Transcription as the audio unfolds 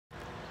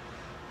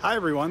Hi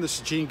everyone, this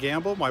is Judy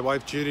Gamble. My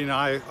wife Judy and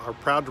I are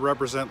proud to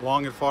represent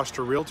Long &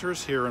 Foster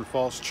Realtors here in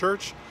Falls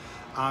Church.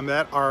 I'm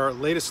at our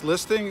latest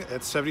listing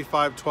at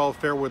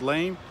 7512 Fairwood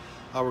Lane.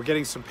 We're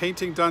getting some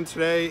painting done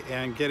today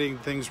and getting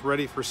things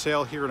ready for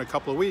sale here in a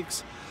couple of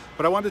weeks.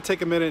 But I wanted to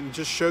take a minute and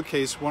just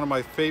showcase one of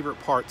my favorite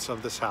parts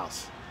of this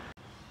house.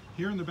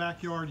 Here in the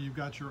backyard, you've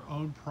got your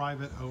own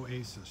private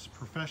oasis,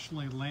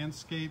 professionally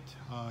landscaped.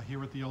 Here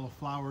with the yellow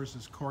flowers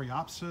is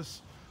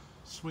coreopsis.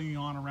 Swinging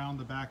on around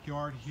the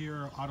backyard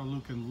here,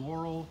 Autolucan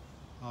laurel,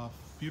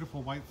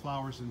 beautiful white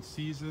flowers in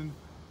season,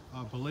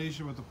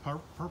 Balasia with the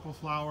purple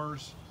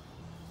flowers.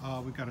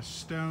 We've got a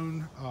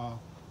stone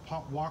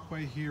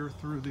walkway here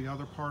through the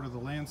other part of the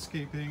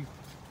landscaping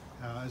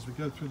as we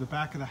go through the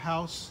back of the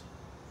house.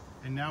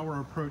 And now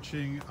we're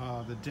approaching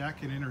the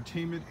deck and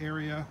entertainment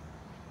area.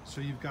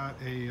 So you've got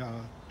a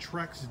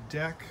Trex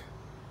deck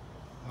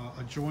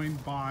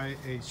adjoined by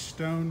a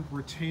stone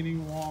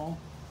retaining wall.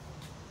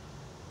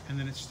 And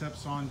then it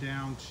steps on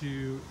down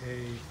to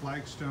a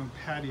flagstone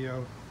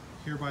patio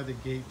here by the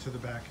gate to the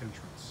back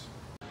entrance.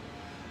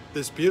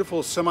 This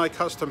beautiful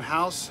semi-custom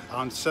house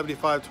on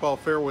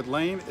 7512 Fairwood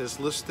Lane is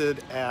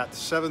listed at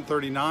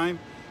 $739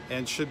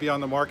 and should be on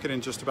the market in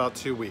just about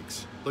 2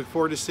 weeks. Look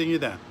forward to seeing you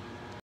then.